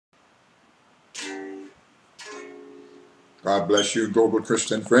God bless you, global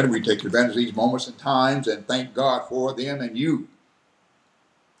Christian friend. We take advantage of these moments and times and thank God for them and you.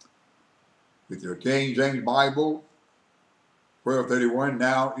 With your King James Bible, 12:31,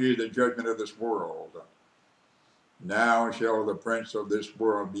 now is the judgment of this world. Now shall the prince of this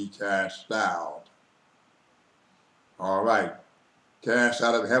world be cast out. All right. Cast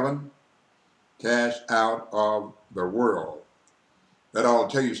out of heaven, cast out of the world. That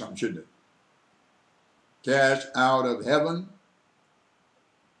ought to tell you something, shouldn't it? Cast out of heaven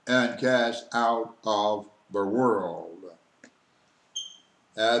and cast out of the world.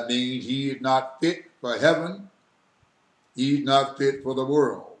 That means he is not fit for heaven. He's not fit for the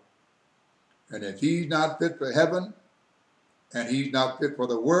world. And if he's not fit for heaven and he's not fit for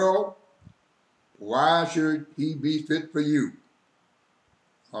the world, why should he be fit for you?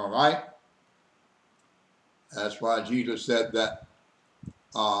 All right? That's why Jesus said that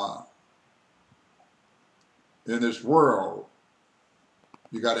in this world,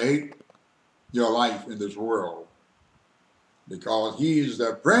 you got to hate your life in this world because he's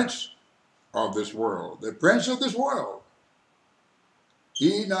the prince of this world, the prince of this world.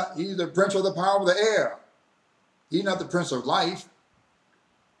 He's the prince of the power of the air. He's not the prince of life,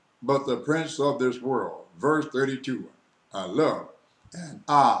 but the prince of this world. Verse 32, I love, and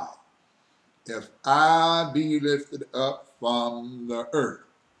if I be lifted up from the earth,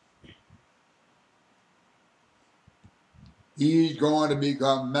 he's going to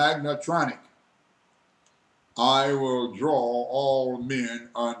become magnatronic. I will draw all men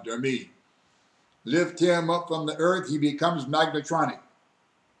unto me. Lift him up from the earth, he becomes magnatronic.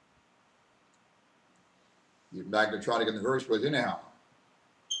 He's magnatronic in the first place anyhow.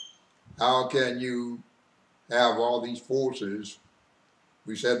 How can you have all these forces?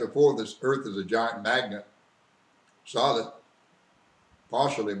 We said before, this earth is a giant magnet, solid,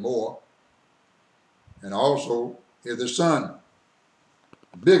 partially more, and also is the sun,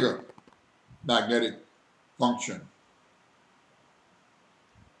 bigger magnetic function.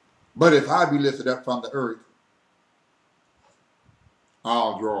 But if I be lifted up from the earth,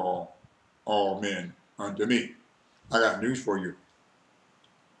 I'll draw all men unto me. I got news for you.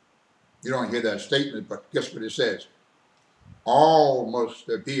 You don't hear that statement, but guess what it says? All must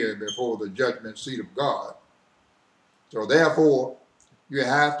appear before the judgment seat of God. So therefore, you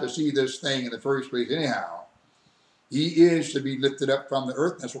have to see this thing in the first place anyhow. He is to be lifted up from the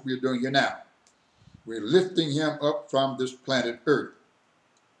earth. That's what we're doing here now. We're lifting him up from this planet Earth.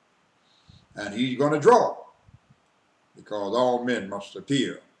 And he's going to draw, because all men must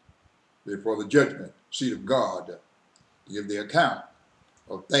appear before the judgment seat of God to give the account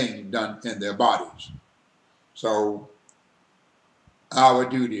of things done in their bodies. So our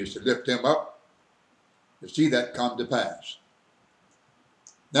duty is to lift him up, to see that come to pass.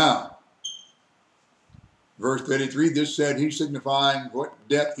 Now, verse 33, this said, he signifying what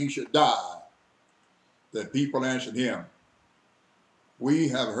death he should die. The people answered him, we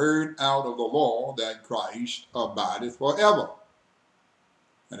have heard out of the law that Christ abideth forever.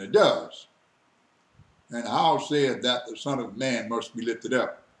 And it does. And how saith that the Son of Man must be lifted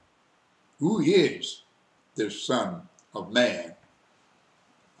up? Who is this Son of Man?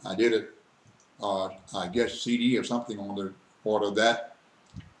 I did it, I guess CD or something on the order of that,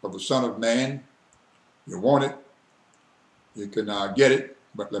 of the Son of Man. You want it, you can get it.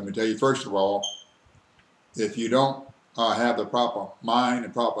 But let me tell you, first of all, if you don't have the proper mind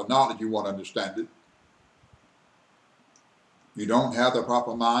and proper knowledge, you won't understand it. You don't have the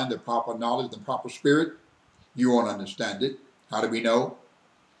proper mind, the proper knowledge, the proper spirit, you won't understand it. How do we know?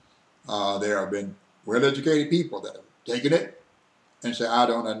 There have been well-educated people that have taken it and say, I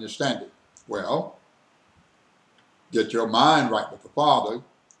don't understand it. Well, get your mind right with the Father,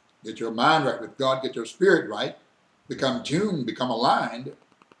 get your mind right with God, get your spirit right, become tuned, become aligned,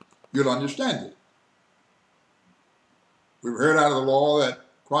 you'll understand it. We've heard out of the law that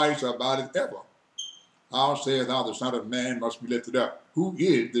Christ abideth ever. How saith thou the Son of Man must be lifted up? Who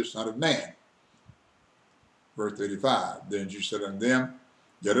is this Son of Man? Verse 35, then she said unto them,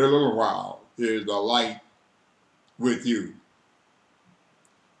 yet a little while is the light with you.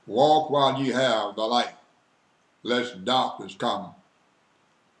 Walk while ye have the light, lest darkness come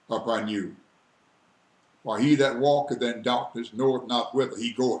upon you. For he that walketh in darkness knoweth not whither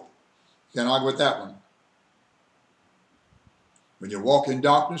he goeth. Can't argue with that one. When you walk in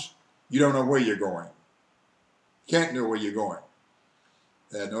darkness, you don't know where you're going. Can't know where you're going.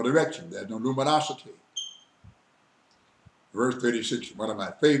 There's no direction. There's no luminosity. Verse 36, one of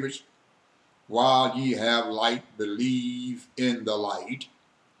my favorites. While ye have light, believe in the light,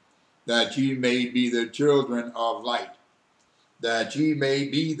 that ye may be the children of light. That ye may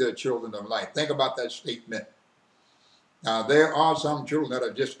be the children of light. Think about that statement. Now, there are some children that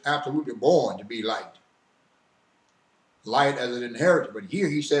are just absolutely born to be light. Light as an inheritance. But here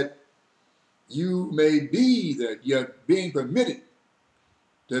he said, you may be that you're being permitted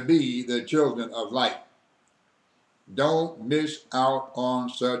to be the children of light. Don't miss out on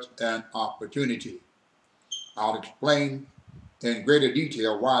such an opportunity. I'll explain in greater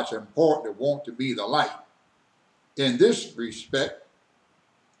detail why it's important to want to be the light in this respect,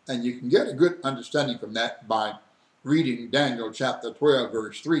 and you can get a good understanding from that by reading Daniel chapter 12,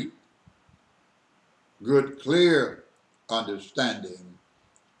 verse 3. Good, clear understanding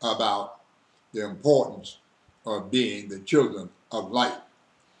about the importance of being the children of light.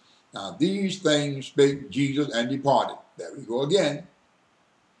 Now, these things spake Jesus and departed. There we go again.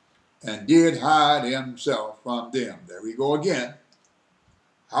 And did hide himself from them. There we go again.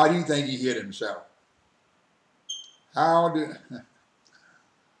 How do you think he hid himself?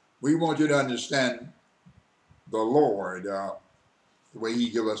 We want you to understand the Lord, the way he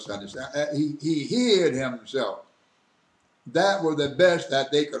gives us to understand. He hid himself. That was the best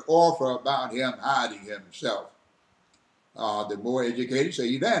that they could offer about him hiding himself. The more educated say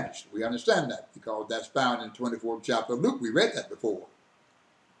he vanished. We understand that because that's found in the 24th chapter of Luke. We read that before.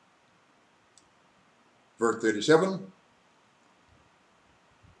 Verse 37.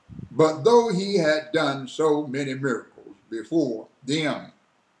 But though he had done so many miracles before them,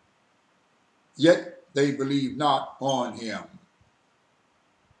 yet they believed not on him.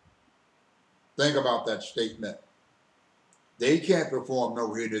 Think about that statement. They can't perform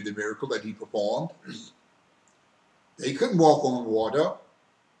no any of the miracle that he performed. They couldn't walk on water.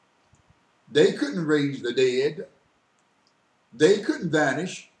 They couldn't raise the dead. They couldn't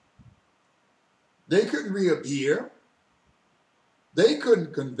vanish. They couldn't reappear. They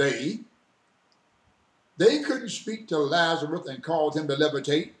couldn't convey. They couldn't speak to Lazarus and cause him to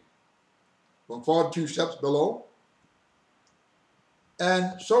levitate from 42 steps below.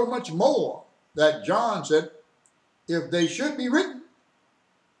 And so much more that John said, if they should be written,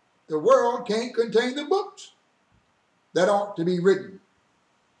 the world can't contain the books that ought to be written.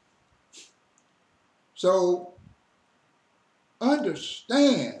 So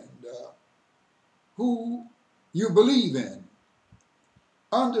understand who you believe in.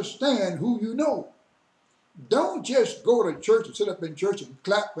 Understand who you know. Don't just go to church and sit up in church and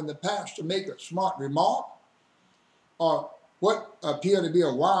clap when the pastor make a smart remark or what appear to be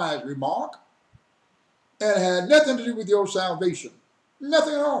a wise remark. And it had nothing to do with your salvation.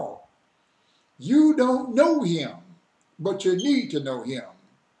 Nothing at all. You don't know him, but you need to know him.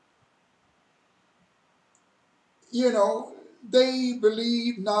 You know, they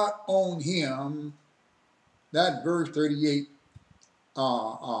believe not on him. That verse 38,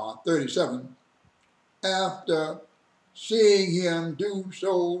 37, after seeing him do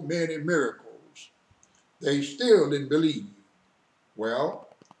so many miracles, they still didn't believe. Well,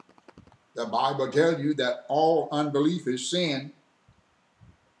 the Bible tells you that all unbelief is sin.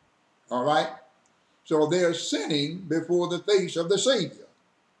 All right? So they're sinning before the face of the Savior.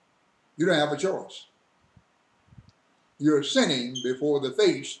 You don't have a choice. You're sinning before the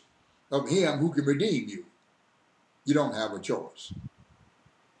face of him who can redeem you. You don't have a choice.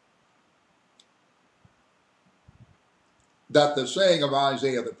 That the saying of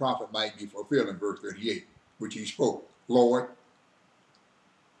Isaiah the prophet might be fulfilled in verse 38, which he spoke, Lord,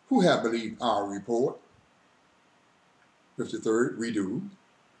 who have believed our report? 53rd, we do.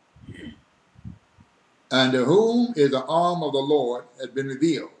 And to whom is the arm of the Lord has been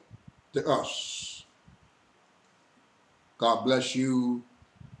revealed? To us. God bless you,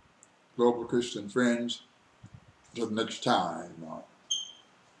 global Christian friends. Until next time.